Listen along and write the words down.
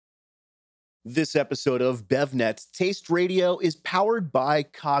This episode of BevNet's Taste Radio is powered by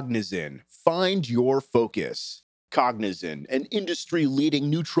Cognizin. Find your focus. Cognizin, an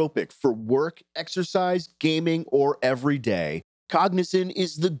industry-leading nootropic for work, exercise, gaming, or every day. Cognizin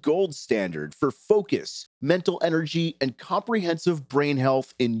is the gold standard for focus, mental energy, and comprehensive brain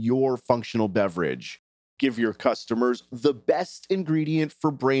health in your functional beverage. Give your customers the best ingredient for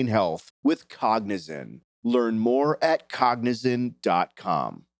brain health with Cognizin. Learn more at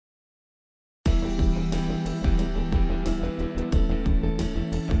cognizin.com.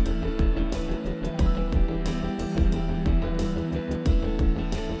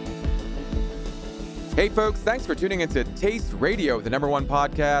 Hey folks, thanks for tuning into Taste Radio, the #1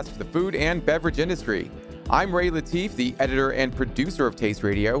 podcast for the food and beverage industry. I'm Ray Latif, the editor and producer of Taste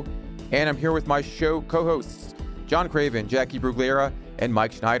Radio, and I'm here with my show co-hosts, John Craven, Jackie Brugliera, and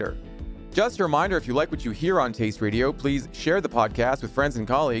Mike Schneider. Just a reminder, if you like what you hear on Taste Radio, please share the podcast with friends and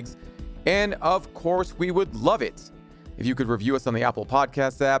colleagues. And of course, we would love it if you could review us on the Apple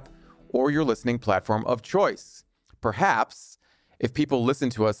Podcasts app or your listening platform of choice. Perhaps if people listen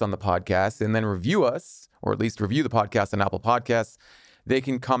to us on the podcast and then review us, or at least review the podcast on Apple Podcasts, they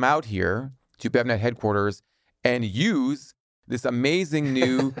can come out here to BevNet headquarters and use this amazing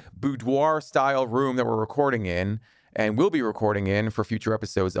new boudoir-style room that we're recording in and will be recording in for future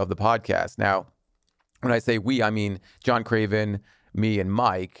episodes of the podcast. Now, when I say we, I mean John Craven, me, and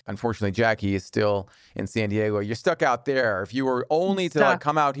Mike. Unfortunately, Jackie is still in San Diego. You're stuck out there. If you were only to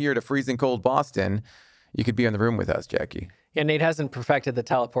come out here to freezing cold Boston, you could be in the room with us, Jackie. Yeah, Nate hasn't perfected the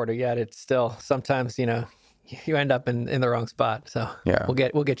teleporter yet. It's still sometimes, you end up in the wrong spot. So yeah,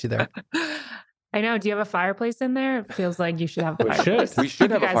 we'll get you there. I know. Do you have a fireplace in there? It feels like you should have a fireplace. We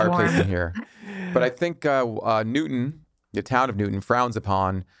should have a fireplace in here. But I think Newton, the town of Newton, frowns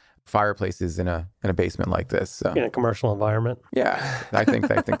upon fireplaces in a basement like this. So. In a commercial environment. Yeah, I think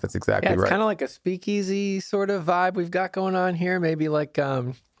that's exactly right. It's kind of like a speakeasy sort of vibe we've got going on here. Maybe like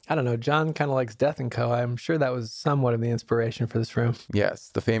I don't know, John kind of likes Death & Co. I'm sure that was somewhat of the inspiration for this room. Yes,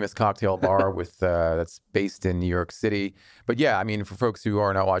 the famous cocktail bar with that's based in New York City. But yeah, I mean, for folks who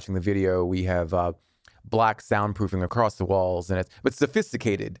are not watching the video, we have black soundproofing across the walls, but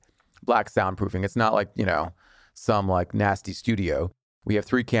sophisticated black soundproofing. It's not like, some like nasty studio. We have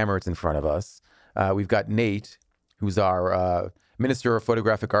 3 cameras in front of us. We've got Nate, who's our Minister of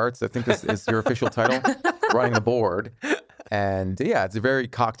Photographic Arts, I think is your official title, running the board. And yeah, it's a very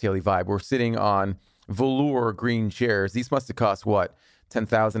cocktaily vibe. We're sitting on velour green chairs. These must have cost what,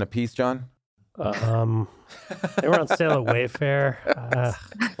 $10,000 a piece, John? They were on sale at Wayfair.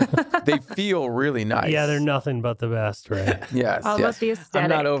 They feel really nice. Yeah, they're nothing but the best, right? Yes. All about the aesthetic. I'm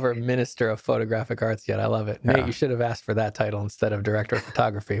not over Minister of Photographic Arts yet. I love it. Yeah. Nate, you should have asked for that title instead of Director of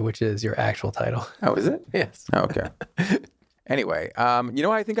Photography, which is your actual title. Oh, is it? Yes. Oh, okay. Anyway,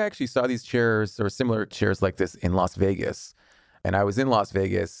 I think I actually saw these chairs or similar chairs like this in Las Vegas. And I was in Las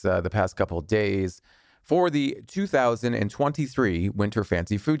Vegas the past couple of days for the 2023 Winter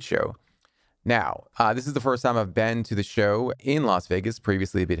Fancy Food Show. Now, this is the first time I've been to the show in Las Vegas.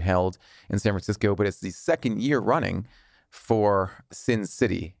 Previously, it had been held in San Francisco, but it's the second year running for Sin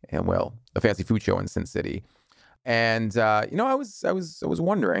City, and the Fancy Food Show in Sin City. And I was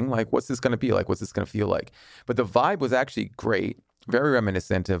wondering, like, what's this going to be like? What's this going to feel like? But the vibe was actually great, very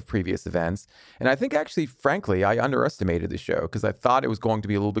reminiscent of previous events. And I think actually, frankly, I underestimated the show because I thought it was going to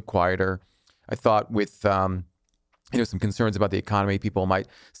be a little bit quieter. I thought with some concerns about the economy, people might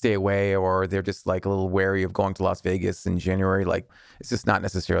stay away, or they're just like a little wary of going to Las Vegas in January. Like, it's just not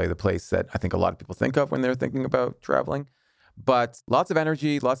necessarily the place that I think a lot of people think of when they're thinking about traveling. But lots of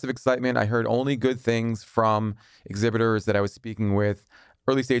energy, lots of excitement. I heard only good things from exhibitors that I was speaking with.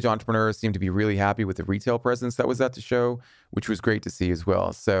 Early stage entrepreneurs seemed to be really happy with the retail presence that was at the show, which was great to see as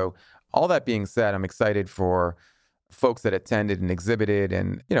well. So all that being said, I'm excited for folks that attended and exhibited.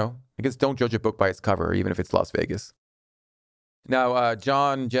 And, I guess don't judge a book by its cover, even if it's Las Vegas. Now,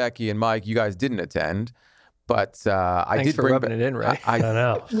 John, Jackie, and Mike, you guys didn't attend. But I did bring rubbing it in, right? I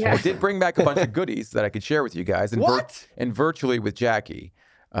know. Yeah. I did bring back a bunch of goodies that I could share with you guys, and virtually with Jackie.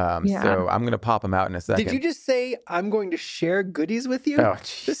 So I'm going to pop them out in a second. Did you just say I'm going to share goodies with you? Oh,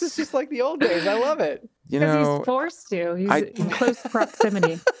 this is just like the old days. I love it. Because he's forced to. He's in close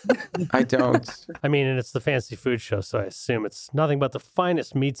proximity. I don't. I mean, and it's the fancy food show, so I assume it's nothing but the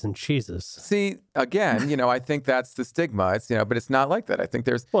finest meats and cheeses. See, again, I think that's the stigma. It's, but it's not like that. I think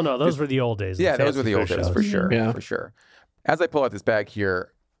there's... Well, no, those were the old days. Yeah, those were the old days, for sure. Yeah. For sure. As I pull out this bag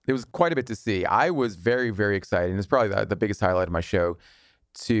here, there was quite a bit to see. I was very, very excited. And it's probably the biggest highlight of my show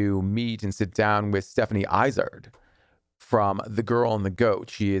to meet and sit down with Stephanie Izard from The Girl and the Goat.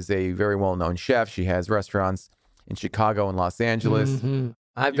 She is a very well-known chef. She has restaurants in Chicago and Los Angeles. Mm-hmm.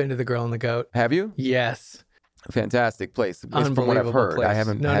 I've been to the Girl and the Goat. Have you? Yes. Fantastic place. From what I've Unbelievable heard. place. I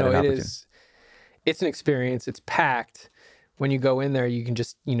haven't No, had an it opportunity. is. It's an experience. It's packed. When you go in there, you can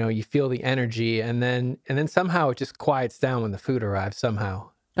just, you feel the energy, and then somehow it just quiets down when the food arrives somehow.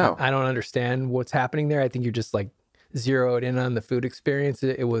 Oh. I don't understand what's happening there. I think you're just like zeroed in on the food experience.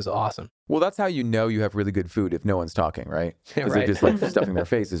 It was awesome. Well, that's how you know you have really good food if no one's talking, right? Because they're Right. just like stuffing their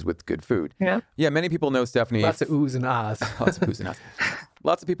faces with good food. Yeah. Yeah, many people know Stephanie. Lots of oohs and ahs. Lots of oohs and ahs.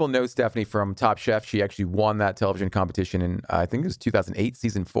 Lots of people know Stephanie from Top Chef. She actually won that television competition in, I think it was 2008,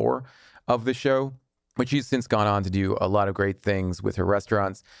 season 4 of the show. But she's since gone on to do a lot of great things with her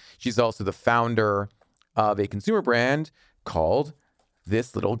restaurants. She's also the founder of a consumer brand called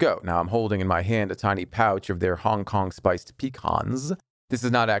This Little Goat. Now, I'm holding in my hand a tiny pouch of their Hong Kong spiced pecans. This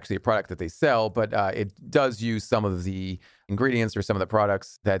is not actually a product that they sell, but it does use some of the ingredients or some of the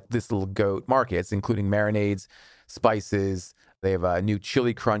products that This Little Goat markets, including marinades, spices. They have a new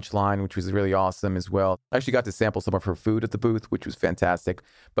chili crunch line, which was really awesome as well. I actually got to sample some of her food at the booth, which was fantastic.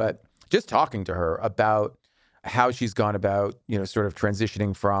 But just talking to her about how she's gone about, sort of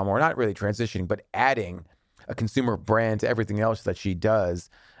transitioning from, or not really transitioning, but adding a consumer brand to everything else that she does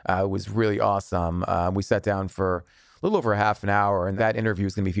was really awesome. We sat down for a little over half an hour, and that interview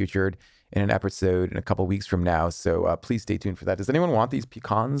is going to be featured in an episode in a couple of weeks from now. So please stay tuned for that. Does anyone want these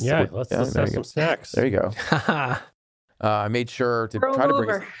pecans? Yeah, let's have some snacks. There you go. I made sure to Throw try to them bring.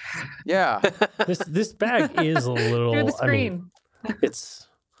 over. Yeah, This bag is a little. Through the I mean, screen.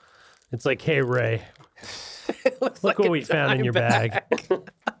 it's like, hey Ray, Looks look like what a we found in dime your bag.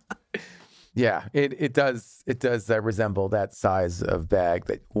 yeah. It does resemble that size of bag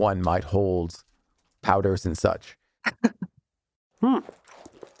that one might hold powders and such.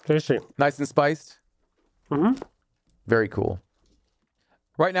 Tasty. Nice and spiced. Mm-hmm. Very cool.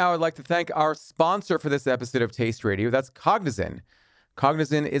 Right now, I'd like to thank our sponsor for this episode of Taste Radio. That's Cognizin.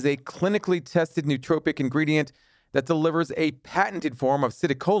 Cognizin is a clinically tested nootropic ingredient that delivers a patented form of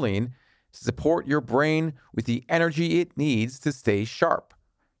acetylcholine to support your brain with the energy it needs to stay sharp.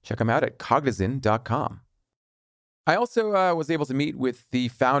 Check them out at cognizin.com. I also was able to meet with the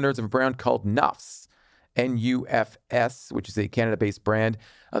founders of a brand called Nuffs, N-U-F-S, which is a Canada-based brand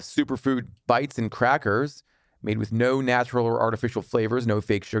of superfood bites and crackers made with no natural or artificial flavors, no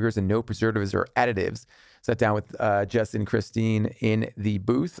fake sugars, and no preservatives or additives. Sat down with Jess and Christine in the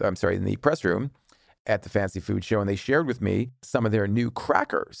in the press room at the Fancy Food Show, and they shared with me some of their new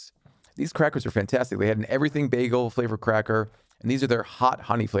crackers. These crackers are fantastic. They had an everything bagel flavor cracker, and these are their hot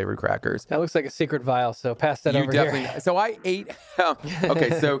honey flavored crackers. That looks like a secret vial, so pass that over here. So I ate.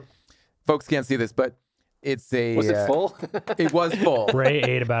 Okay, so folks can't see this, but it's a. Was it full? It was full. Ray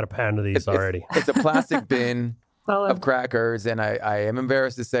ate about a pound of these already. It's a plastic bin Solid. of crackers, and I am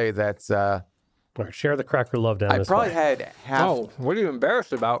embarrassed to say that All right, share the cracker love down I this probably way. had What are you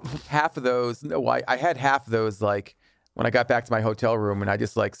embarrassed about? half of those. No, I had half of those like when I got back to my hotel room, and I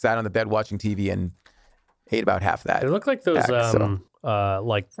just like sat on the bed watching TV and ate about half that. They look like those Back,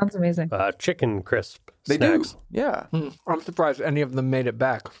 Sounds amazing. chicken crisp They snacks. do. Yeah. I'm surprised any of them made it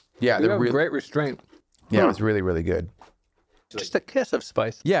back. Yeah, You they're have really great restraint. Yeah, it was really, really good. Just a kiss of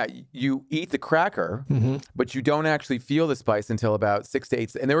spice. Yeah, you eat the cracker, but you don't actually feel the spice until about 6 to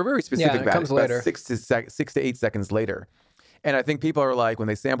 8. And they were very specific it about comes it. About later. 6 to 8 seconds later. And I think people are like, when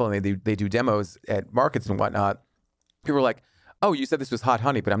they sample and they do demos at markets and whatnot, people are like, oh, you said this was hot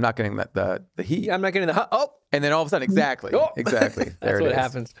honey, but I'm not getting the heat. Yeah, I'm not getting the oh. And then all of a sudden, exactly. Oh. Exactly. There That's it what is.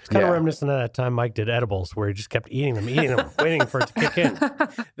 happens. It's kind of Yeah. reminiscent of that time Mike did edibles, where he just kept eating them, waiting for it to kick in.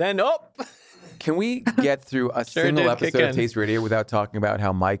 Then Can we get through a Sure single did kick episode of in. Taste Radio without talking about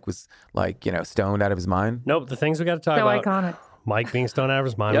how Mike was like, stoned out of his mind? Nope, the things we got to talk So about. iconic. Mike being stoned out of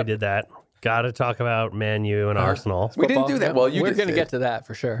his mind, Yep. we did that. Got to talk about Man U and Arsenal. We didn't do that. Well, you we're just going to did. get to that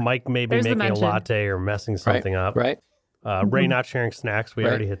for sure. Mike maybe There's the making a mention. latte or messing something up. Right. Ray not sharing snacks. We Right.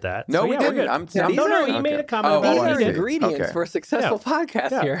 already hit that. No, So, we yeah, we're didn't. good. I'm No, okay. he made a comment Oh, about These I are see. ingredients Okay. for a successful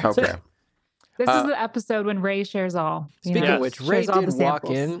podcast Yeah. here. Okay. This is the episode when Ray shares all. you Speaking know, of which, shares Ray all the did walk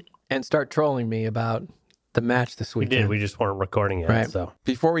samples. in and start trolling me about the match this We weekend. did. We just weren't recording yet. Right. So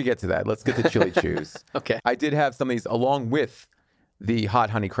Before we get to that, let's get the chili chews. Okay. I did have some of these along with the hot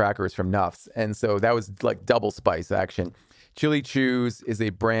honey crackers from Nuffs. And so that was like double spice action. Chili Chews is a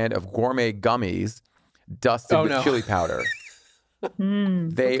brand of gourmet gummies dusted Oh, with no. chili powder.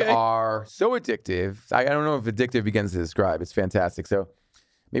 They Okay. are so addictive. I don't know if addictive begins to describe. It's fantastic. So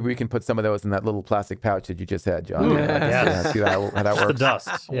maybe we can put some of those in that little plastic pouch that you just had, John. Yes. See how that the works?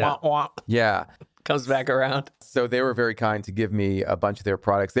 dust. Yeah. Wah, wah. Yeah. Comes back around. So they were very kind to give me a bunch of their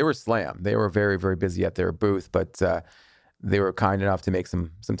products. They were slammed. They were very, very busy at their booth, but they were kind enough to make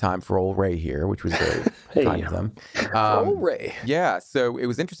some time for old Ray here, which was very kind of them. Ray. Yeah, so it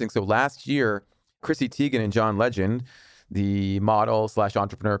was interesting. So last year, Chrissy Teigen and John Legend, the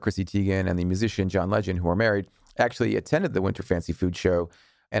model/entrepreneur Chrissy Teigen and the musician John Legend, who are married, actually attended the Winter Fancy Food Show.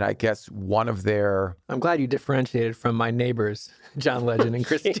 And I guess one of their... I'm glad you differentiated from my neighbors, John Legend and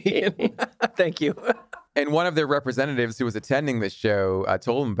Chrissy Teigen. Thank you. And one of their representatives who was attending this show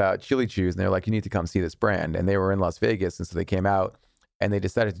told them about Chili Chews. And they're like, you need to come see this brand. And they were in Las Vegas. And so they came out and they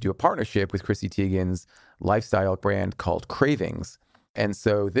decided to do a partnership with Chrissy Teigen's lifestyle brand called Cravings. And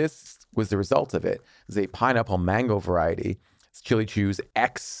so this was the result of it. It's a pineapple mango variety. It's Chili Chews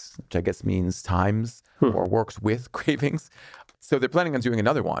X, which I guess means times or works with Cravings. So they're planning on doing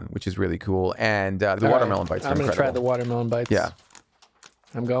another one, which is really cool. And the watermelon bites are I'm going to incredible. try the watermelon bites. Yeah.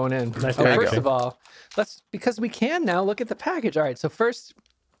 I'm going in. Nice Oh, packaging. first of all, because we can now look at the package. All right. So first,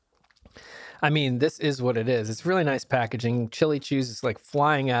 I mean, this is what it is. It's really nice packaging. Chili Chews is like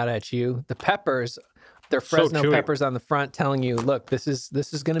flying out at you. The peppers, they're Fresno chewy. peppers on the front telling you, look, this is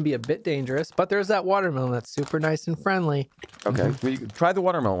going to be a bit dangerous, but there's that watermelon that's super nice and friendly. Okay. Well, you can try the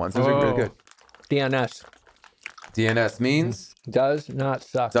watermelon ones. Those are really good. DNS DNS means does not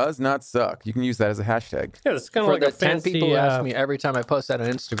suck. does not suck. You can use that as a hashtag. Yeah, it's kind of For like the a 10 fancy. people who ask me every time I post that on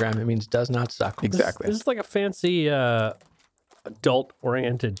Instagram, it means does not suck. Exactly. This is like a fancy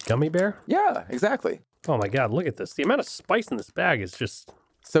adult-oriented gummy bear. Yeah, exactly. Oh my God, look at this. The amount of spice in this bag is just...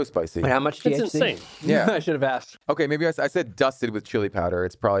 So spicy. Wait, how much It's THC? insane. Yeah. I should have asked. Okay, maybe I said dusted with chili powder.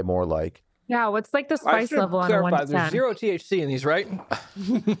 It's probably more like Yeah, what's like the I spice should level on a 1 clarify, to there's 10? zero THC in these, right?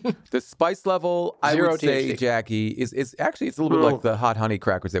 the spice level. I Zero would say, THC. Jackie, is actually it's a little bit like the hot honey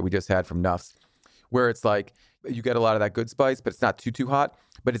crackers that we just had from Nuffs, where it's like you get a lot of that good spice, but it's not too hot.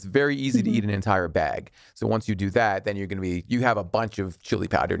 But it's very easy to eat an entire bag. So once you do that, then you have a bunch of chili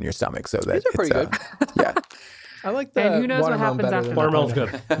powder in your stomach. So that These are pretty it's, yeah. I like the And who knows what watermelon happens better after than that. Watermelon's the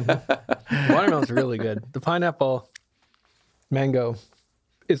good. pineapple. Watermelon's really good. The pineapple mango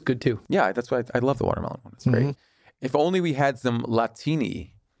is good too. Yeah, that's why I love the watermelon one. It's great. If only we had some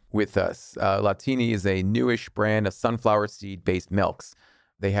Latini with us. Latini is a newish brand of sunflower seed-based milks.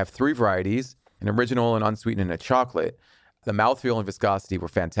 They have 3 varieties, an original, an unsweetened, and a chocolate. The mouthfeel and viscosity were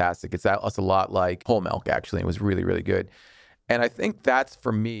fantastic. It's a lot like whole milk, actually. It was really, really good. And I think that's,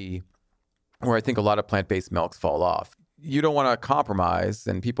 for me, where I think a lot of plant-based milks fall off. You don't want to compromise,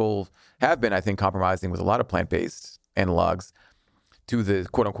 and people have been, I think, compromising with a lot of plant-based analogs to the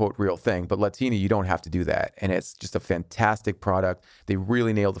quote-unquote real thing. But Latini, you don't have to do that. And it's just a fantastic product. They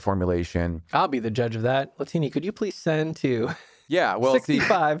really nailed the formulation. I'll be the judge of that. Latini, could you please send to Yeah, well,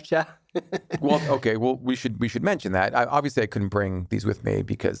 65 chat? Well, okay. Well, we should mention that. Obviously, I couldn't bring these with me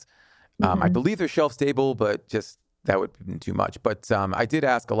because I believe they're shelf stable, but just that would have been too much. But I did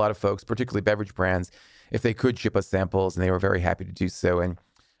ask a lot of folks, particularly beverage brands, if they could ship us samples, and they were very happy to do so. And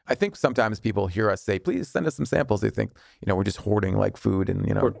I think sometimes people hear us say, "Please send us some samples." They think, we're just hoarding like food, and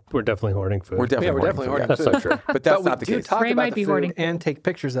We're definitely hoarding food. we're definitely definitely hoarding hoarding food. That's so true. But that's we not the do case. talk Ray about might the be food hoarding and take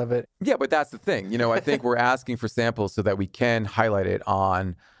pictures of it. Yeah, but that's the thing. I think we're asking for samples so that we can highlight it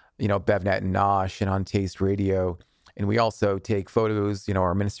on, BevNet and Nosh and on Taste Radio. And we also take photos,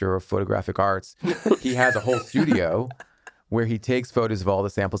 our Minister of Photographic Arts, he has a whole studio where he takes photos of all the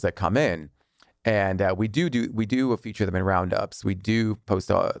samples that come in. And we do feature them in roundups. We do post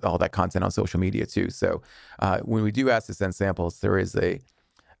all that content on social media too. So when we do ask to send samples, there is a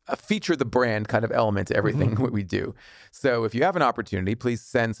feature the brand kind of element to everything what we do. So if you have an opportunity, please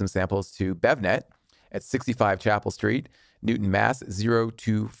send some samples to BevNet at 65 Chapel Street, Newton, Mass.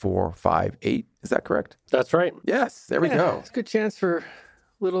 02458. Is that correct? That's right. Yes. There we go. It's a good chance for a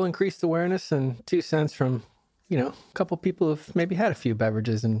little increased awareness and 2 cents from, a couple people who've maybe had a few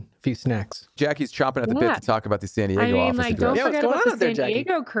beverages and a few snacks. Jackie's chomping at the bit Yeah. to talk about the San Diego I mean, office like, address. don't Yeah, what's forget going about on the out there, San Jackie?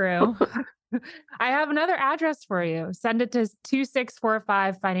 Diego crew. I have another address for you. Send it to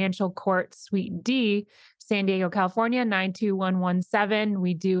 2645 Financial Court, Suite D, San Diego, California, 92117.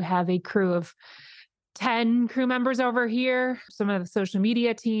 We do have a crew of 10 crew members over here, some of the social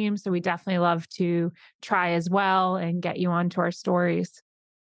media team. So we definitely love to try as well and get you onto our stories.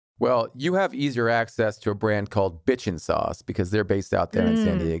 Well, you have easier access to a brand called Bitchin' Sauce because they're based out there in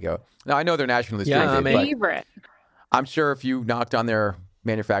San Diego. Now, I know they're nationally Yeah, distributed, man. but Favorite. I'm sure if you knocked on the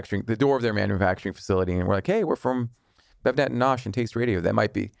door of their manufacturing facility and we're like, hey, we're from BevNet and Nosh and Taste Radio, they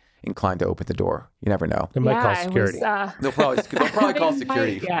might be inclined to open the door. You never know. They might call it security. was, They'll probably call they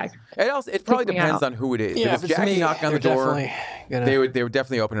security. might, yeah. It probably Kick me depends out. on who it is. Yeah, if it's Jackie knocking on the they're door, definitely gonna- they would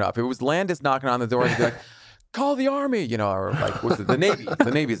definitely open it up. If it was Landis knocking on the door, they'd be like, call the Army, or like, what's it? The Navy.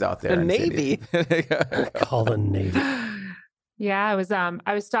 The Navy's out there. The in San Navy? Diego. Call the Navy. Yeah,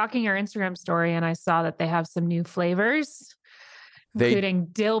 I was stalking your Instagram story and I saw that they have some new flavors, including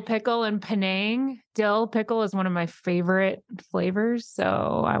dill pickle and Penang. Dill pickle is one of my favorite flavors,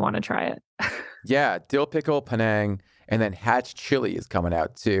 so I want to try it. Yeah, dill pickle, Penang, and then Hatch chili is coming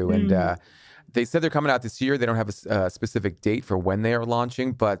out too. And they said they're coming out this year. They don't have a specific date for when they are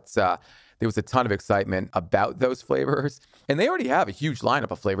launching, but there was a ton of excitement about those flavors. And they already have a huge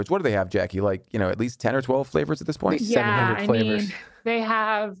lineup of flavors. What do they have, Jackie? Like, at least 10 or 12 flavors at this point? Yeah, 700 flavors. They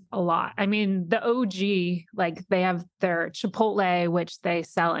have a lot. I mean, the OG, like they have their Chipotle, which they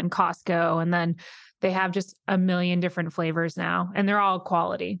sell in Costco, and then they have just a million different flavors now, and they're all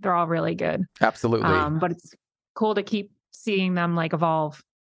quality. They're all really good. Absolutely. But it's cool to keep seeing them like evolve.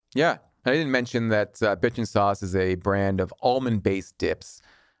 Yeah. I didn't mention that Bitchin' Sauce is a brand of almond-based dips.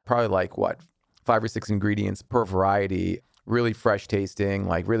 Probably like, 5 or 6 ingredients per variety. Really fresh tasting,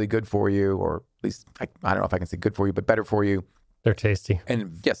 like really good for you, or at least, I don't know if I can say good for you, but better for you. They're tasty.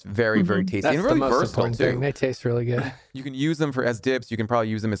 And yes, very, very tasty. That's and really the most versatile important too. thing. They taste really good. You can use them as dips. You can probably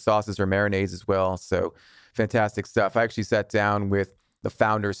use them as sauces or marinades as well. So fantastic stuff. I actually sat down with the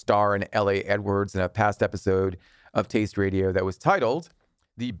founder, Star, and L.A. Edwards in a past episode of Taste Radio that was titled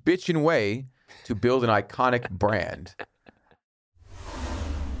The Bitchin' Way to Build an Iconic Brand.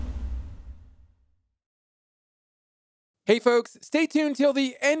 Hey folks, stay tuned till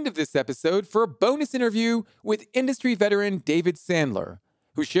the end of this episode for a bonus interview with industry veteran David Sandler,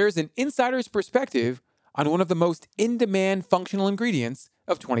 who shares an insider's perspective on one of the most in-demand functional ingredients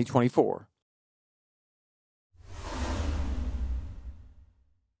of 2024.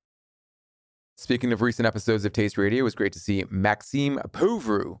 Speaking of recent episodes of Taste Radio, it was great to see Maxime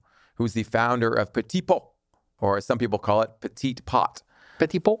Pauvru, who's the founder of Petit Pot, or as some people call it, Petite Pot.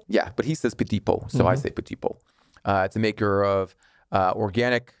 Petit pot? Yeah, but he says Petit Pot, so I say Petit Pot. It's a maker of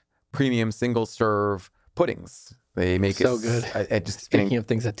organic, premium, single-serve puddings. They make So it good. Speaking of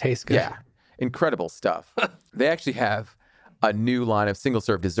things that taste good. Yeah, incredible stuff. They actually have a new line of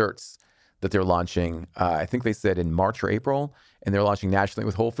single-serve desserts that they're launching. I think they said in March or April, and they're launching nationally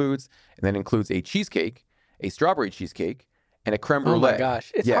with Whole Foods, and that includes a cheesecake, a strawberry cheesecake, and a creme brulee. Oh my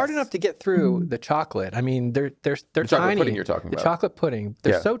gosh, it's hard enough to get through the chocolate. I mean, they're the tiny. chocolate pudding you're talking the about. chocolate pudding.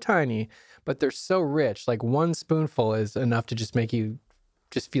 They're so tiny, but they're so rich. Like one spoonful is enough to just make you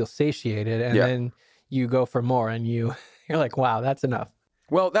just feel satiated, and then you go for more, and you're like, wow, that's enough.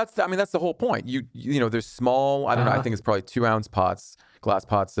 Well, that's the whole point. You know, there's small. I don't know. I think it's probably 2-ounce pots, glass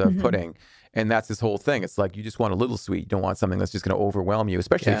pots of pudding. And that's this whole thing. It's like you just want a little sweet. You don't want something that's just going to overwhelm you,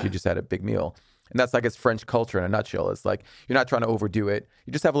 especially if you just had a big meal. And that's, I guess, French culture in a nutshell. It's like you're not trying to overdo it.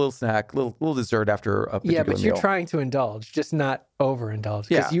 You just have a little snack, little dessert after a particular meal. Yeah, but you're trying to indulge, just not overindulge.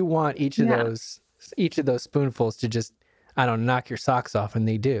 Because you want each of those spoonfuls to just, knock your socks off, and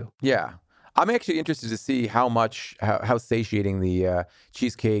they do. Yeah. I'm actually interested to see how satiating the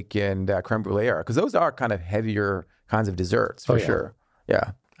cheesecake and creme brulee are, because those are kind of heavier kinds of desserts for sure.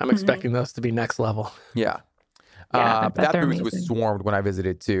 Yeah. I'm expecting those to be next level. Yeah. Yeah, but that booth was swarmed when I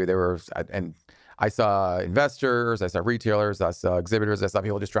visited too. And I saw investors, I saw retailers, I saw exhibitors, I saw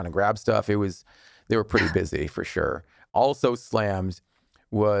people just trying to grab stuff. They were pretty busy for sure. Also slammed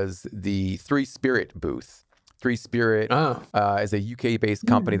was the Three Spirit booth. Three Spirit is a UK-based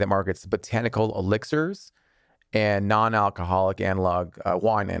company that markets botanical elixirs and non-alcoholic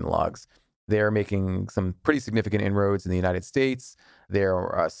wine analogs. They're making some pretty significant inroads in the United States.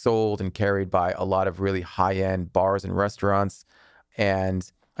 They're sold and carried by a lot of really high-end bars and restaurants. And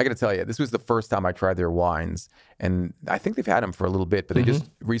I got to tell you, this was the first time I tried their wines. And I think they've had them for a little bit, but they just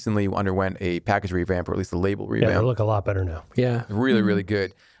recently underwent a package revamp, or at least a label revamp. Yeah, they look a lot better now. Yeah. Really, really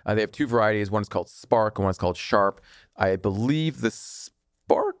good. They have 2 varieties. One is called Spark and one is called Sharp. I believe the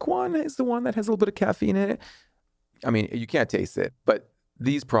Spark one is the one that has a little bit of caffeine in it. I mean, you can't taste it, but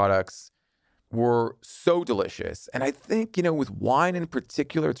these products were so delicious. And I think, with wine in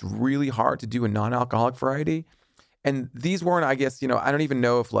particular, it's really hard to do a non-alcoholic variety. And these weren't, I guess, I don't even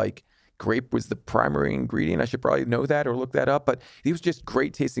know if like grape was the primary ingredient. I should probably know that or look that up. But these were just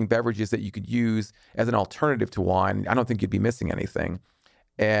great tasting beverages that you could use as an alternative to wine. I don't think you'd be missing anything.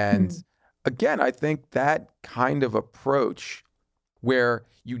 And again, I think that kind of approach where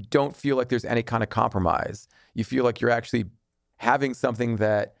you don't feel like there's any kind of compromise. You feel like you're actually having something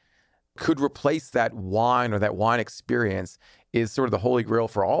that could replace that wine or that wine experience is sort of the holy grail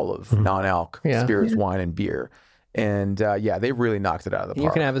for all of non-alc spirits, wine, and beer. And they really knocked it out of the park.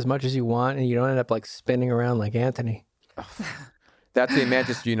 You can have as much as you want, and you don't end up like spinning around like Anthony. That's a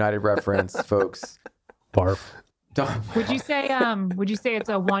Manchester United reference, folks. Barf. Would you say it's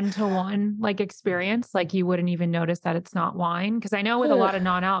a 1-to-1 like experience? Like you wouldn't even notice that it's not wine? Because I know with a lot of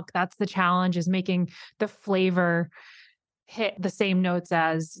non-alc, that's the challenge, is making the flavor hit the same notes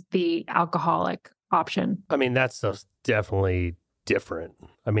as the alcoholic option. I mean, that stuff's definitely different.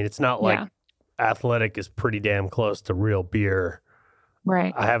 I mean, it's not like Athletic is pretty damn close to real beer.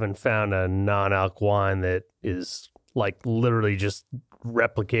 Right. I haven't found a non-alc wine that is like literally just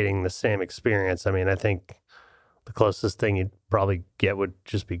replicating the same experience. I mean, I think the closest thing you'd probably get would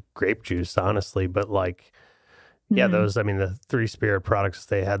just be grape juice, honestly. But like, yeah, those, I mean, the Three Spirit products,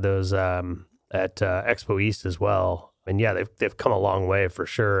 they had those at Expo East as well. And yeah, they've come a long way for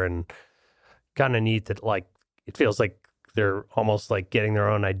sure. And kind of neat that like, it feels like they're almost like getting their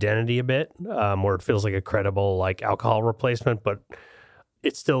own identity a bit, where it feels like a credible like alcohol replacement, but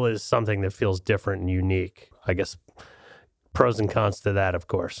it still is something that feels different and unique. I guess pros and cons to that, of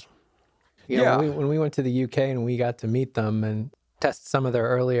course. Yeah. When we went to the UK and we got to meet them and test some of their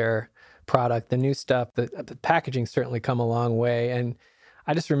earlier product, the new stuff, the packaging certainly come a long way. And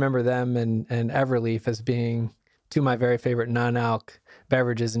I just remember them and Everleaf as being two of my very favorite non-alc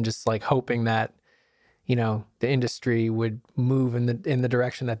beverages, and just like hoping that, you know, the industry would move in the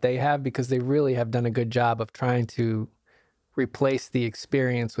direction that they have, because they really have done a good job of trying to replace the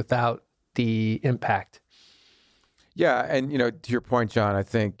experience without the impact. Yeah, and you know, to your point, John, I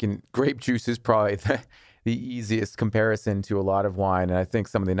think grape juice is probably the easiest comparison to a lot of wine, and I think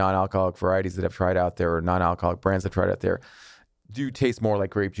some of the non-alcoholic varieties that I've tried out there, or non-alcoholic brands I've tried out there, do taste more like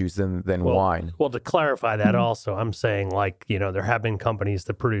grape juice than wine. Well, to clarify that also, I'm saying like, you know, there have been companies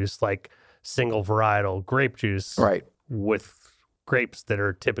that produce like single varietal grape juice, right, with grapes that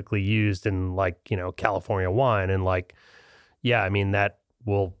are typically used in like, you know, California wine, and like, yeah, I mean,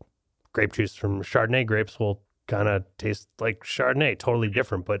 grape juice from Chardonnay grapes will kind of taste like Chardonnay, totally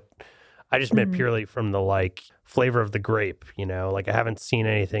different. But I just meant purely from the like flavor of the grape, you know, like I haven't seen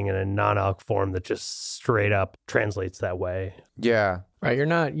anything in a non-alc form that just straight up translates that way. Yeah. Right. You're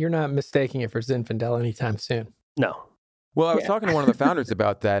not mistaking it for Zinfandel anytime soon. No. Well, I was talking to one of the founders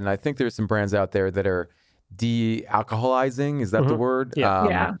about that, and I think there's some brands out there that are de-alcoholizing. Is that the word?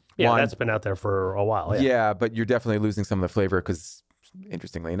 Yeah. That's been out there for a while. Yeah, but you're definitely losing some of the flavor because,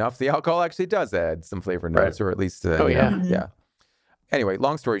 interestingly enough, the alcohol actually does add some flavor notes, or at least, yeah. Anyway,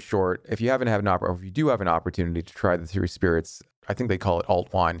 long story short, if you do have an opportunity to try the Three Spirits, I think they call it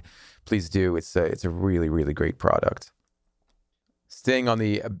alt wine, please do. It's a really, really great product. Staying on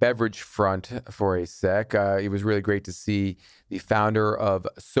the beverage front for a sec, it was really great to see the founder of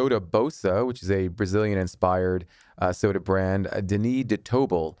Soda Bosa, which is a Brazilian-inspired soda brand, Denis de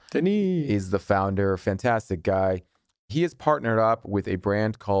Tobel. Denis is the founder, fantastic guy. He has partnered up with a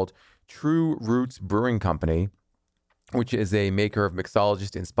brand called True Roots Brewing Company, which is a maker of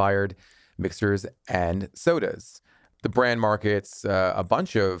mixologist-inspired mixers and sodas. The brand markets a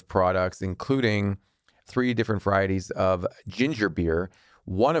bunch of products, including 3 different varieties of ginger beer,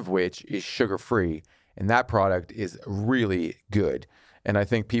 one of which is sugar-free, and that product is really good. And I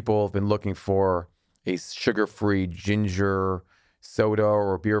think people have been looking for a sugar-free ginger soda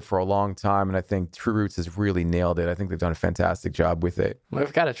or beer for a long time, and I think True Roots has really nailed it. I think they've done a fantastic job with it.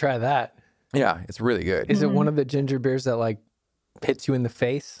 We've got to try that. Yeah, it's really good. Is it one of the ginger beers that like hits you in the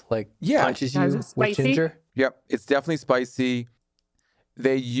face, like punches you with ginger? Yep, it's definitely spicy.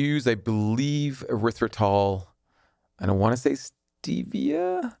 They use, I believe, erythritol. I don't want to say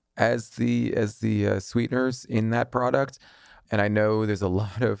stevia as the sweeteners in that product, and I know there's a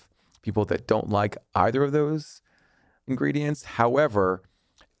lot of people that don't like either of those ingredients. However,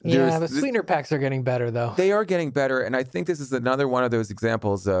 the sweetener packs are getting better, though. They are getting better, and I think this is another one of those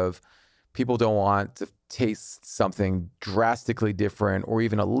examples of people don't want to taste something drastically different or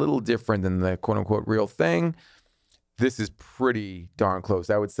even a little different than the quote-unquote real thing. This is pretty darn close.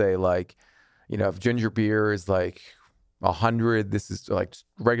 I would say, like, you know, if ginger beer is like 100, this is like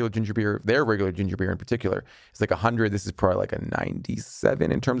regular ginger beer. Their regular ginger beer in particular is like 100. This is probably like a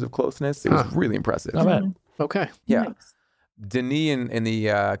 97 in terms of closeness. It was really impressive. Not bad. Okay. Yeah. Nice. Denis and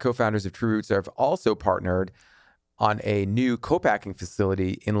the co-founders of True Roots have also partnered on a new co-packing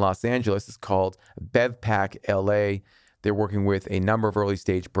facility in Los Angeles. It's called BevPack LA. They're working with a number of early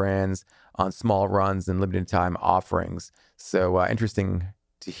stage brands on small runs and limited time offerings. So interesting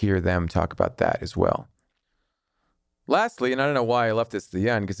to hear them talk about that as well. Lastly, and I don't know why I left this to the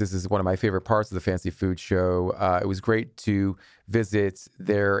end because this is one of my favorite parts of the Fancy Food Show. It was great to visit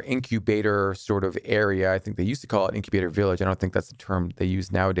their incubator sort of area. I think they used to call it Incubator Village. I don't think that's the term they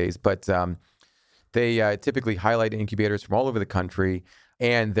use nowadays, but they typically highlight incubators from all over the country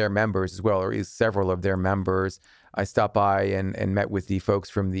and their members as well, or at least several of their members. I stopped by and met with the folks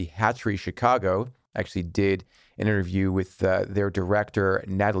from the Hatchery Chicago. Actually did an interview with their director,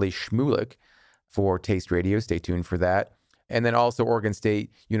 Natalie Schmulik, for Taste Radio. Stay tuned for that. And then also Oregon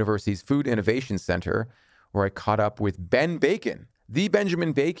State University's Food Innovation Center, where I caught up with Ben Bacon, the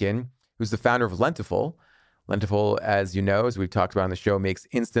Benjamin Bacon, who's the founder of Lentiful. Lentiful, as you know, as we've talked about on the show, makes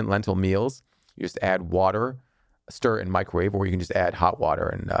instant lentil meals. You just add water, stir it in microwave, or you can just add hot water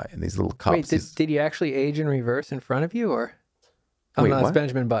in these little cups. Wait, did you actually age in reverse in front of you, or? Oh, Wait, no, it's what?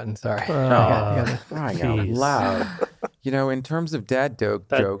 Benjamin Button. Sorry. Crying out Jeez. loud. You know, in terms of dad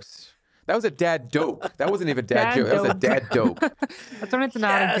jokes, that was a dad dope. That wasn't even a dad joke. That was a dad dope. That's when it's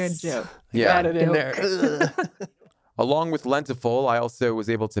not a good joke. Yeah. Got it in there. Along with Lentiful, I also was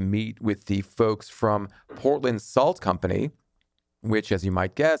able to meet with the folks from Portland Salt Company, which, as you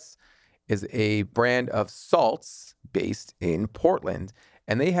might guess, is a brand of salts based in Portland.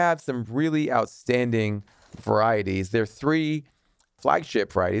 And they have some really outstanding varieties. There are 3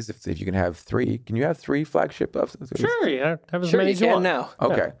 flagship varieties. If you can have 3, can you have 3 flagship of? Sure, yeah. Have as Sure, many you as you can want. now.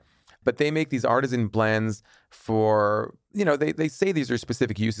 Okay. But they make these artisan blends for, they say these are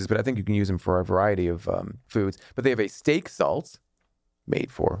specific uses, but I think you can use them for a variety of foods. But they have a steak salt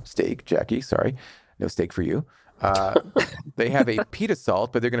made for steak. Jackie, sorry. No steak for you. They have a pita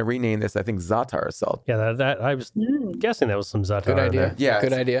salt, but they're going to rename this, I think, Za'atar salt. Yeah, that I was guessing that was some za'atar Good in idea. there. Yeah,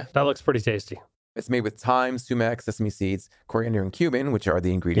 Good idea. That looks pretty tasty. It's made with thyme, sumac, sesame seeds, coriander, and cumin, which are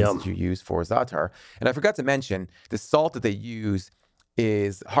the ingredients Yum. that you use for za'atar. And I forgot to mention, the salt that they use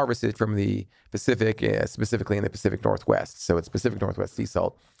is harvested from the Pacific, specifically in the Pacific Northwest. So it's Pacific Northwest sea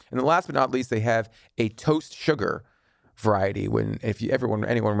salt. And then last but not least, they have a toast sugar variety. Anyone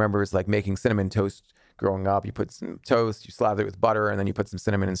remembers like making cinnamon toast growing up, you put some toast, you slather it with butter, and then you put some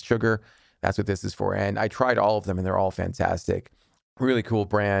cinnamon and sugar. That's what this is for. And I tried all of them, and they're all fantastic. Really cool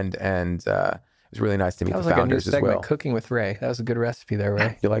brand, and it was really nice to meet That the was like a new founders as segment, well. Cooking with Ray. That was a good recipe there,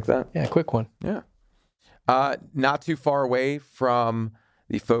 Ray. You like that? Yeah, quick one. Yeah. Not too far away from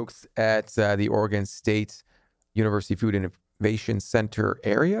the folks at the Oregon State University Food Innovation Center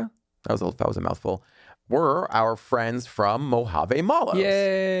area. That was a mouthful. Were our friends from Mojave Malos.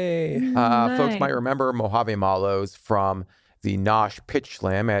 Yay! Folks might remember Mojave Malos from the Nosh Pitch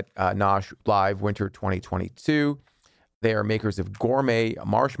Slam at Nosh Live Winter 2022. They are makers of gourmet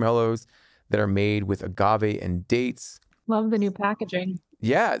marshmallows that are made with agave and dates. Love the new packaging.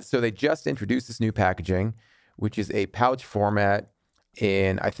 Yeah, so they just introduced this new packaging, which is a pouch format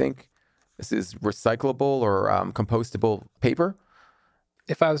in, I think this is recyclable or compostable paper.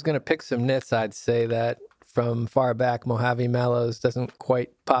 If I was going to pick some nits, I'd say that from far back, Mojave Mallows doesn't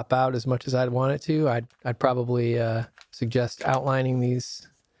quite pop out as much as I'd want it to. I'd probably suggest outlining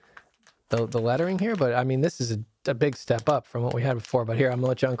the lettering here, but I mean, this is a big step up from what we had before. But here, I'm going to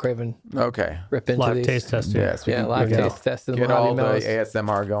let John Craven Okay. rip into Live these. taste test. Yes. we Yeah, can- live we can taste test of the Get Mojave all the Mallows.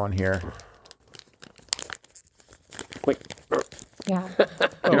 ASMR going here. Wait. Yeah.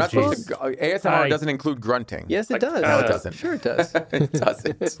 You're not supposed geez. to, ASMR doesn't include grunting. Yes, it does. No, it doesn't. Sure, it does. It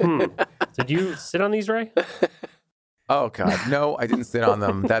doesn't. Did you sit on these, Ray? Oh, God. No, I didn't sit on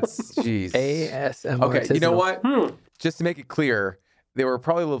them. That's, jeez. ASMR. Okay, you know artisanal. what? Just to make it clear, they were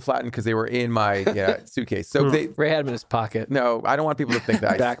probably a little flattened because they were in my suitcase. So Ray had them in his pocket. no, I don't want people to think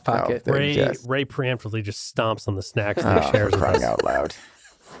that. Back pocket. No, Ray just, Ray preemptively just stomps on the snacks that he shares for with crying us. out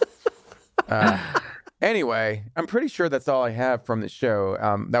loud. Anyway, I'm pretty sure that's all I have from the show.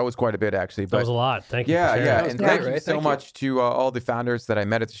 That was quite a bit, actually. That But was a lot. Thank you. yeah, for sharing. yeah. was And great, thank Ray. you so Thank you. much to all the founders that I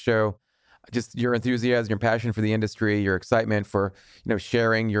met at the show. Just your enthusiasm, your passion for the industry, your excitement for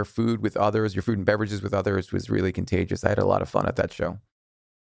sharing your food with others, your food and beverages with others was really contagious. I had a lot of fun at that show.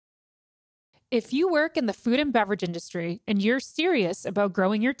 If you work in the food and beverage industry and you're serious about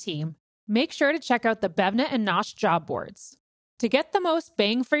growing your team, make sure to check out the BevNet and Nosh job boards. To get the most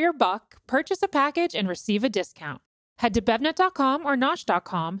bang for your buck, purchase a package and receive a discount. Head to bevnet.com or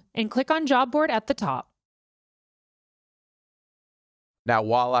nosh.com and click on job board at the top. Now,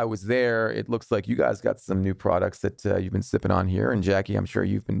 while I was there, it looks like you guys got some new products that you've been sipping on here. And Jackie, I'm sure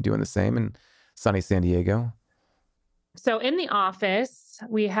you've been doing the same in sunny San Diego. So in the office,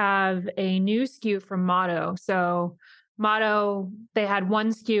 we have a new SKU from Motto. So Motto, they had one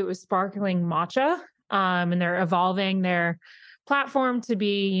SKU, it was sparkling matcha, and they're evolving their platform to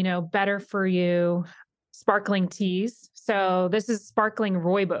be, better for you sparkling teas. So this is sparkling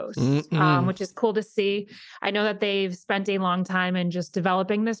rooibos, which is cool to see. I know that they've spent a long time in just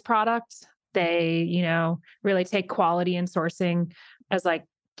developing this product. They, really take quality and sourcing as like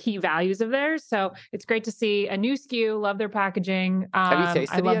key values of theirs. So it's great to see a new SKU. Love their packaging. Have you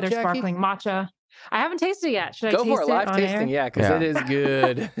tasted I it love yet, their Jackie? sparkling matcha. I haven't tasted it yet. Should I Go taste for it. it Live on tasting. air? Yeah, because Yeah. it is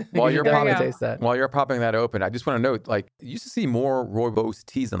good. While You you're definitely popping- taste that. While you're popping that open, I just want to note, you used to see more rooibos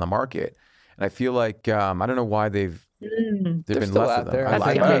teas on the market. And I feel like, I don't know why there've Mm. They're been still less out of them. there. I,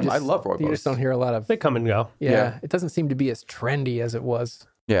 think I, they I love rooibos. You just don't hear a lot of. They come and go. Yeah, Yeah. it doesn't seem to be as trendy as it was.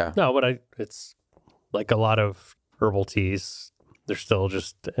 Yeah. No, but it's like a lot of herbal teas, they're still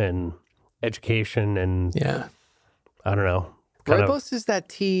just an education and Yeah. I don't know. Kind of, Rooibos is that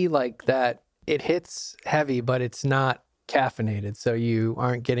tea like that. It hits heavy, but it's not caffeinated. So you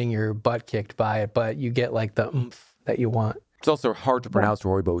aren't getting your butt kicked by it, but you get like the oomph that you want. It's also hard to pronounce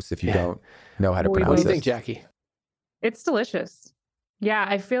rooibos if you don't know how to Rooibos. pronounce What do you it. think, Jackie? It's delicious. Yeah,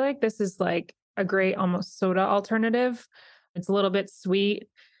 I feel like this is like a great almost soda alternative. It's a little bit sweet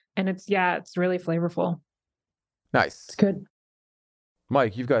and it's really flavorful. Nice. It's good.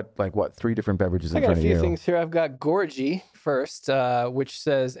 Mike, you've got like what, 3 different beverages in I got a front of few you. things here. I've got Gorgie first, which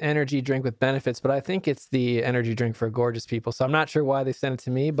says energy drink with benefits, but I think it's the energy drink for gorgeous people. So I'm not sure why they sent it to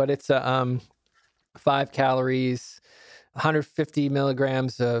me, but it's a 5 calories, 150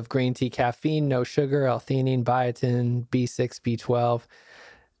 milligrams of green tea caffeine, no sugar, L-theanine, biotin, B6, B12.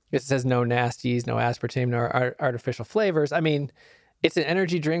 It says no nasties, no aspartame, no artificial flavors. I mean, it's an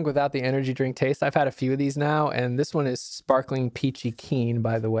energy drink without the energy drink taste. I've had a few of these now, and this one is sparkling peachy keen,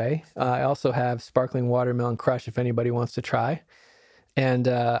 by the way. I also have sparkling watermelon crush if anybody wants to try. And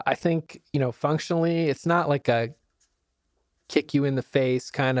I think, functionally, it's not like a kick you in the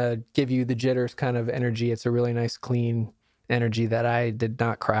face, kind of give you the jitters kind of energy. It's a really nice, clean energy that I did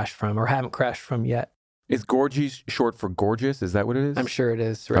not crash from or haven't crashed from yet. Is Gorgie short for gorgeous? Is that what it is? I'm sure it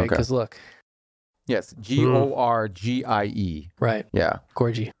is, right? Okay. Because look, Yes. Gorgie. right, Yeah.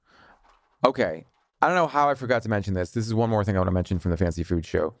 Gorgie. Okay. I don't know how I forgot to mention this. This is one more thing I want to mention from the Fancy Food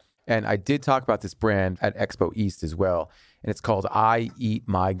Show. And I did talk about this brand at Expo East as well. And it's called I Eat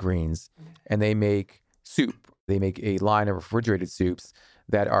My Greens. And they make soup. They make a line of refrigerated soups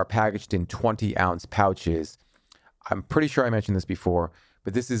that are packaged in 20-ounce pouches. I'm pretty sure I mentioned this before,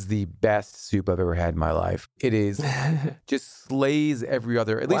 but this is the best soup I've ever had in my life. It is just slays every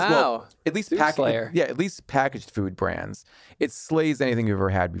other, at least, Wow. at least Soup slayer. at least packaged food brands. It slays anything you've ever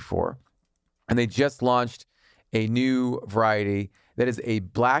had before. And they just launched a new variety that is a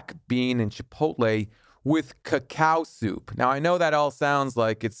black bean and chipotle with cacao soup. Now, I know that all sounds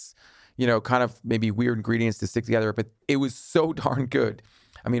like it's, kind of maybe weird ingredients to stick together, but it was so darn good.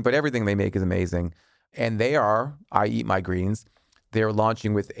 I mean, but everything they make is amazing. And I Eat My Greens. They're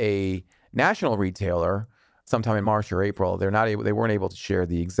launching with a national retailer sometime in March or April. They weren't able to share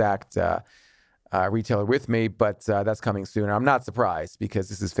the exact retailer with me, but that's coming soon. And I'm not surprised because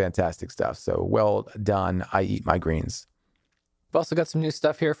this is fantastic stuff. So well done, I Eat My Greens. We've also got some new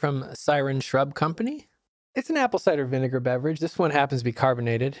stuff here from Siren Shrub Company. It's an apple cider vinegar beverage. This one happens to be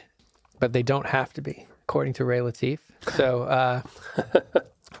carbonated, but they don't have to be, according to Ray Latif. So,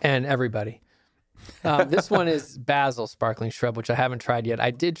 and everybody. This one is basil sparkling shrub, which I haven't tried yet.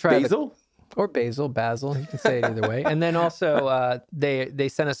 I did try Basil? or basil. You can say it either way. And then also they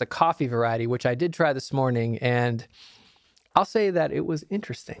sent us a coffee variety, which I did try this morning, and I'll say that it was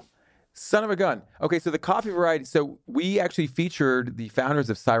interesting. Son of a gun. Okay, so the coffee variety. So we actually featured the founders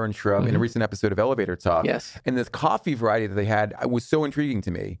of Siren Shrub in a recent episode of Elevator Talk. Yes. And the coffee variety that they had was so intriguing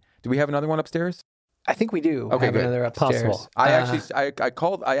to me. Do we have another one upstairs? I think we do Okay, have good. another upstairs. Possible.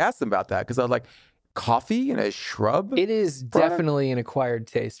 I asked them about that because I was like, coffee in a shrub? It is product? definitely an acquired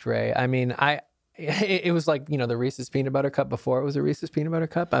taste, Ray. I mean, it was like, the Reese's peanut butter cup before it was a Reese's peanut butter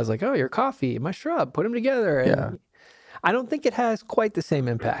cup. I was like, oh, your coffee, my shrub, put them together. And Yeah. I don't think it has quite the same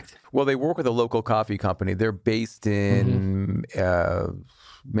impact. Well, they work with a local coffee company. They're based in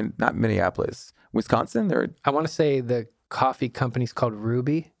not Minneapolis, Wisconsin. I want to say the coffee company's called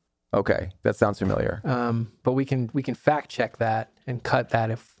Ruby, Okay, that sounds familiar. but we can fact check that and cut that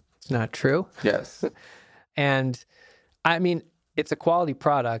if it's not true. Yes. And I mean, it's a quality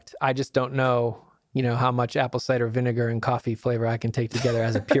product. I just don't know, how much apple cider vinegar and coffee flavor I can take together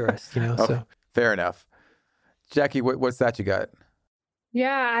as a purist, so. Fair enough. Jackie, what's that you got?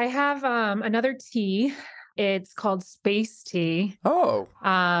 Yeah, I have another tea. It's called Space Tea. Oh,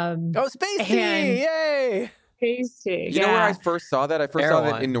 Space And- tea! Yay! Space Tea. you know where I first saw that? I first saw that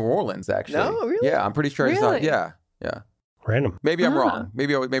Erewhon. in New Orleans, actually. No, really? Yeah, I'm pretty sure I saw it. Really? Yeah. Random. Maybe I'm Ah. wrong.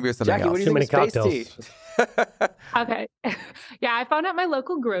 Maybe it was something Jackie, else. what do Too you many think of space cocktails. tea? Okay. Yeah, I found at my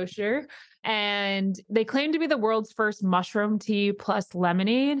local grocer and they claim to be the world's first mushroom tea plus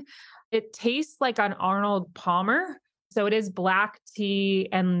lemonade. It tastes like an Arnold Palmer. So it is black tea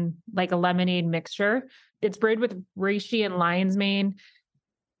and like a lemonade mixture. It's brewed with reishi and lion's mane.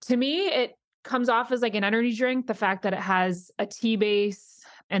 To me, it comes off as like an energy drink. The fact that it has a tea base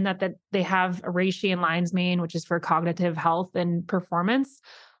and that they have a reishi and lion's mane, which is for cognitive health and performance.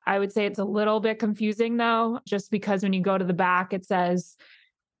 I would say it's a little bit confusing though, just because when you go to the back, it says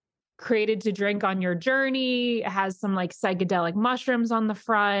created to drink on your journey. It has some like psychedelic mushrooms on the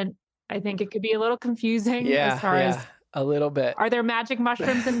front. I think it could be a little confusing as far as A little bit. Are there magic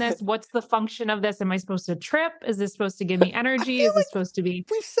mushrooms in this? What's the function of this? Am I supposed to trip? Is this supposed to give me energy? Is this supposed to be?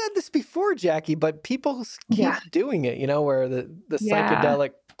 We've said this before, Jackie, but people keep doing it, where the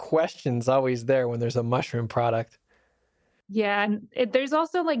psychedelic question's always there when there's a mushroom product. Yeah. And there's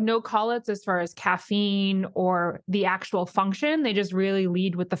also like no call-outs as far as caffeine or the actual function. They just really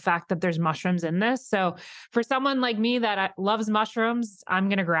lead with the fact that there's mushrooms in this. So for someone like me that loves mushrooms, I'm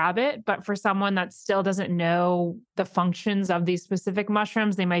going to grab it. But for someone that still doesn't know the functions of these specific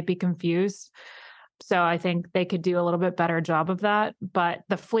mushrooms, they might be confused. So I think they could do a little bit better job of that. But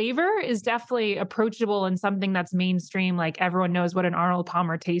the flavor is definitely approachable and something that's mainstream. Like everyone knows what an Arnold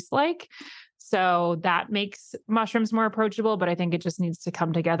Palmer tastes like. So that makes mushrooms more approachable, but I think it just needs to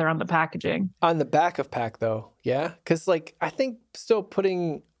come together on the packaging. On the back of pack though, yeah? Because I think still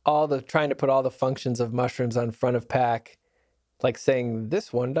trying to put all the functions of mushrooms on front of pack, like saying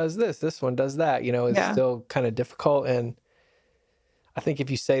this one does this one does that, is still kind of difficult. And I think if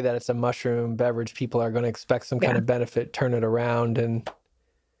you say that it's a mushroom beverage, people are going to expect some kind of benefit, turn it around and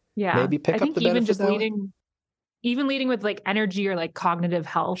maybe pick up the benefit even leading with like energy or like cognitive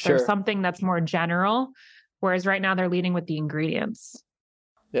health or something that's more general. Whereas right now they're leading with the ingredients.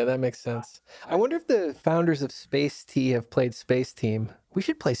 Yeah, that makes sense. I wonder if the founders of Space Tea have played Space Team. We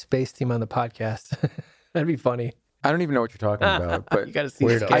should play Space Team on the podcast. That'd be funny. I don't even know what you're talking about, but you got to see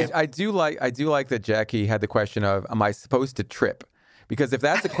this game. I do like that Jackie had the question of, am I supposed to trip? Because if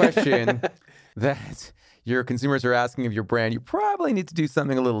that's a question that your consumers are asking of your brand, you probably need to do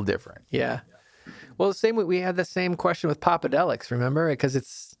something a little different. Yeah. Well, we had the same question with Papadelics, remember?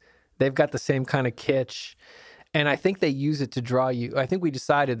 Because they've got the same kind of kitsch. And I think they use it to draw you. I think we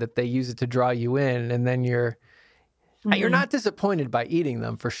decided that they use it to draw you in, and then you're not disappointed by eating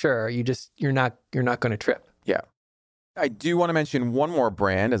them for sure. You're not going to trip. Yeah. I do want to mention one more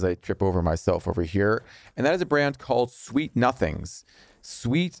brand as I trip over myself over here, and that is a brand called Sweet Nothings.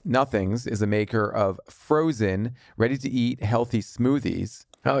 Sweet Nothings is a maker of frozen, ready-to-eat healthy smoothies.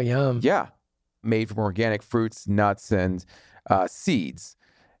 Oh, yum. Yeah. Made from organic fruits, nuts, and seeds.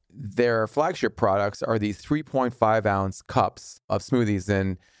 Their flagship products are these 3.5-ounce cups of smoothies,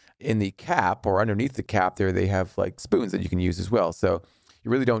 and in the cap or underneath the cap there, they have like spoons that you can use as well. So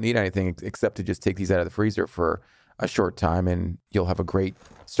you really don't need anything except to just take these out of the freezer for a short time, and you'll have a great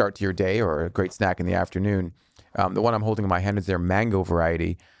start to your day or a great snack in the afternoon. The one I'm holding in my hand is their mango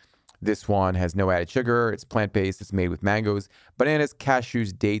variety. This one has no added sugar. It's plant-based. It's made with mangoes, bananas,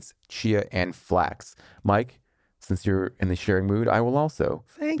 cashews, dates, chia, and flax. Mike, since you're in the sharing mood, I will also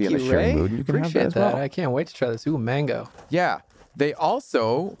be in the sharing mood. You can Appreciate have that as well. I can't wait to try this. Ooh, mango. Yeah. They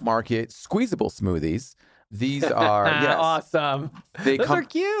also market squeezable smoothies. These are awesome. Those are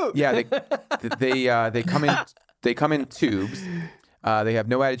cute. Yeah, they come in tubes. They have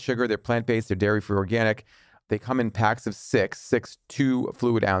no added sugar. They're plant-based. They're dairy-free, organic. They come in packs of six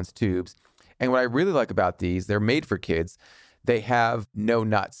 2-fluid-ounce tubes. And what I really like about these, they're made for kids. They have no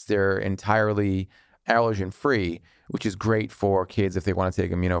nuts. They're entirely allergen-free, which is great for kids if they want to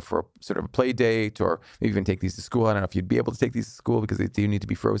take them, for sort of a play date or maybe even take these to school. I don't know if you'd be able to take these to school because they do need to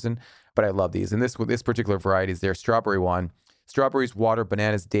be frozen, but I love these. And this particular variety is their strawberry one. Strawberries, water,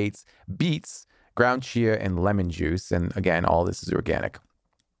 bananas, dates, beets, ground chia, and lemon juice. And again, all this is organic.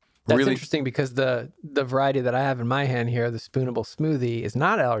 That's really interesting because the variety that I have in my hand here, the Spoonable smoothie, is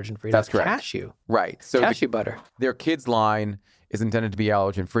not allergen-free. That's correct. Cashew. Right. So cashew butter. Their kids line is intended to be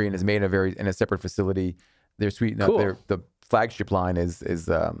allergen-free and is made in a separate facility. Their sweet nut, cool. The flagship line is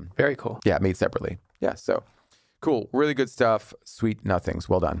very cool. Yeah, made separately. Yeah, so cool. Really good stuff. Sweet Nothings.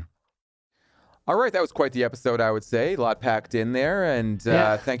 Well done. All right, that was quite the episode, I would say. A lot packed in there. And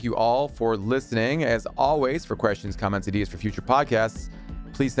thank you all for listening. As always, for questions, comments, ideas for future podcasts,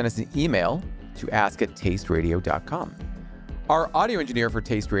 please send us an email to ask@tasteradio.com. Our audio engineer for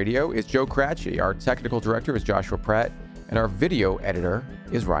Taste Radio is Joe Cratchy. Our technical director is Joshua Pratt. And our video editor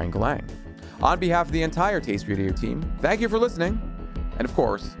is Ryan Galang. On behalf of the entire Taste Radio team, thank you for listening. And of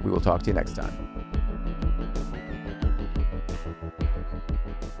course, we will talk to you next time.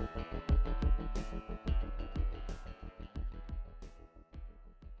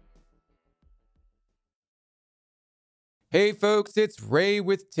 Hey folks, it's Ray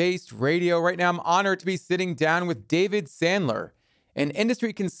with Taste Radio. Right now I'm honored to be sitting down with David Sandler, an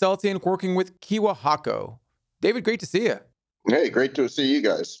industry consultant working with Kiwahako. David, great to see you. Hey, great to see you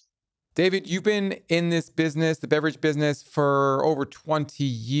guys. David, you've been in this business, the beverage business, for over 20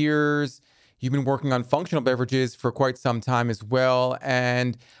 years. You've been working on functional beverages for quite some time as well.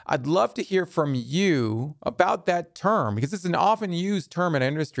 And I'd love to hear from you about that term, because it's an often used term in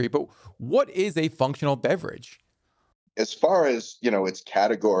industry. But what is a functional beverage? As far as, its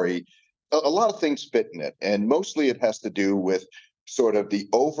category, A lot of things fit in it, and mostly it has to do with sort of the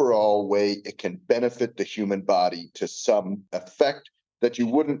overall way it can benefit the human body to some effect that you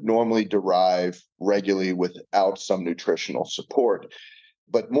wouldn't normally derive regularly without some nutritional support.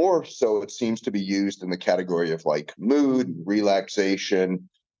 But more so, it seems to be used in the category of like mood, relaxation,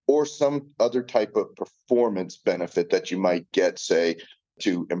 or some other type of performance benefit that you might get, say,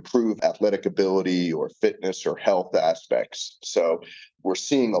 to improve athletic ability or fitness or health aspects. So we're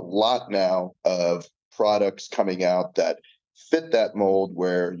seeing a lot now of products coming out that fit that mold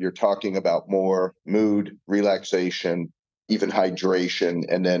where you're talking about more mood, relaxation, even hydration,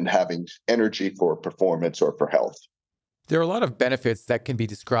 and then having energy for performance or for health. There are a lot of benefits that can be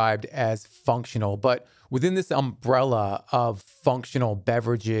described as functional, but within this umbrella of functional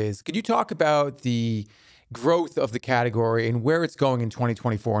beverages, could you talk about the growth of the category and where it's going in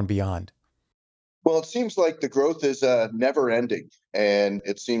 2024 and beyond? Well, it seems like the growth is never ending. And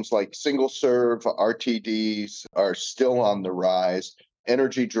it seems like single serve RTDs are still on the rise.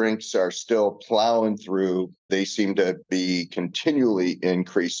 Energy drinks are still plowing through. They seem to be continually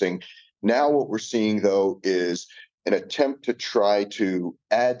increasing. Now, what we're seeing, though, is an attempt to try to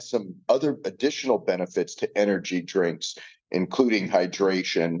add some other additional benefits to energy drinks, including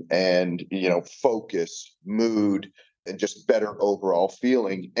hydration and, focus, mood, and just better overall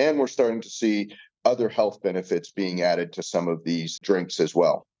feeling. And we're starting to see other health benefits being added to some of these drinks as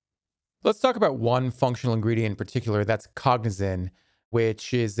well. Let's talk about one functional ingredient in particular. That's Cognizin,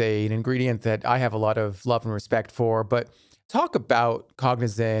 which is an ingredient that I have a lot of love and respect for. But talk about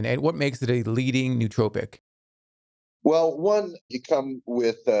Cognizin and what makes it a leading nootropic. Well, one, you come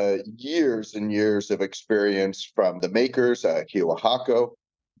with years and years of experience from the makers, Kyowa Hakko.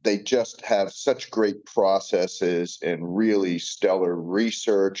 They just have such great processes and really stellar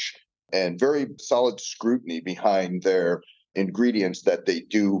research and very solid scrutiny behind their ingredients that they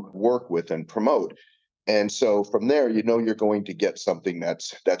do work with and promote. And so from there, you're going to get something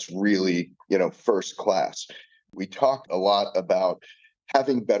that's really, first class. We talk a lot about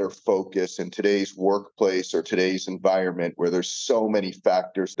having better focus in today's workplace or today's environment where there's so many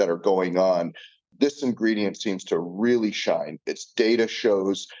factors that are going on. This ingredient seems to really shine. Its data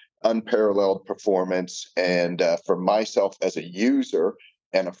shows unparalleled performance. And for myself as a user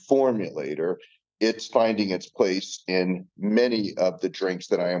and a formulator, it's finding its place in many of the drinks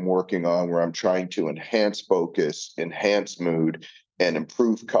that I am working on where I'm trying to enhance focus, enhance mood, and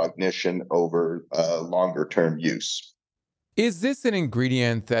improve cognition over longer term use. Is this an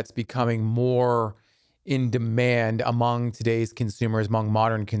ingredient that's becoming more in demand among today's consumers, among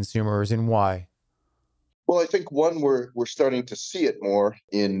modern consumers, and why? Well, I think one, we're starting to see it more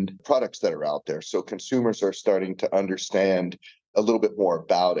in products that are out there. So consumers are starting to understand a little bit more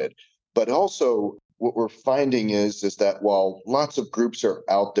about it. But also what we're finding is that while lots of groups are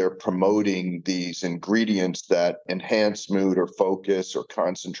out there promoting these ingredients that enhance mood or focus or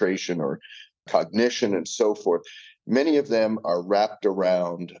concentration or cognition and so forth, many of them are wrapped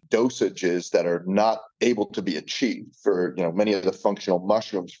around dosages that are not able to be achieved. For many of the functional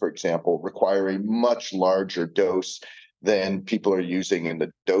mushrooms, for example, require a much larger dose than people are using in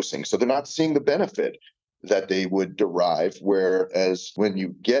the dosing. So they're not seeing the benefit that they would derive. Whereas when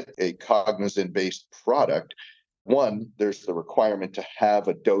you get a Cognizin-based product, one, there's the requirement to have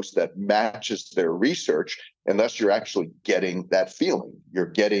a dose that matches their research, unless you're actually getting that feeling. You're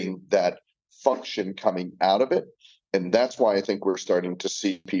getting that function coming out of it. And that's why I think we're starting to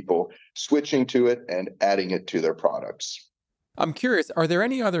see people switching to it and adding it to their products. I'm curious, are there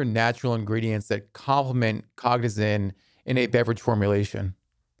any other natural ingredients that complement Cognizin in a beverage formulation?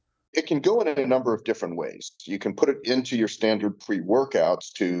 It can go in a number of different ways. You can put it into your standard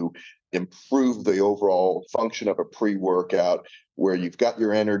pre-workouts to improve the overall function of a pre-workout, where you've got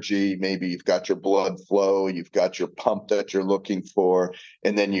your energy, maybe you've got your blood flow, you've got your pump that you're looking for,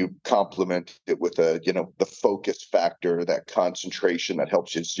 and then you complement it with the focus factor, that concentration that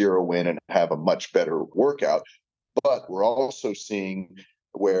helps you zero in and have a much better workout. But we're also seeing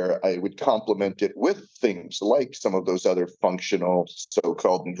where I would complement it with things like some of those other functional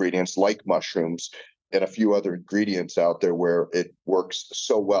so-called ingredients like mushrooms and a few other ingredients out there where it works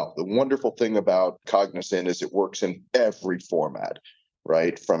so well. The wonderful thing about Cognizin is it works in every format,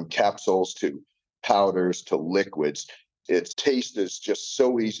 right? From capsules to powders to liquids. Its taste is just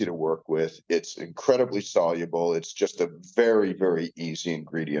so easy to work with. It's incredibly soluble. It's just a very, very easy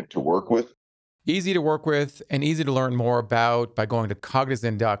ingredient to work with. Easy to work with and easy to learn more about by going to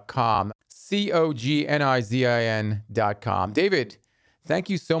cognizin.com, Cognizin.com. David, thank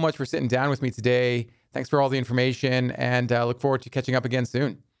you so much for sitting down with me today. Thanks for all the information, and look forward to catching up again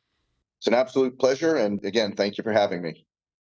soon. It's an absolute pleasure. And again, thank you for having me.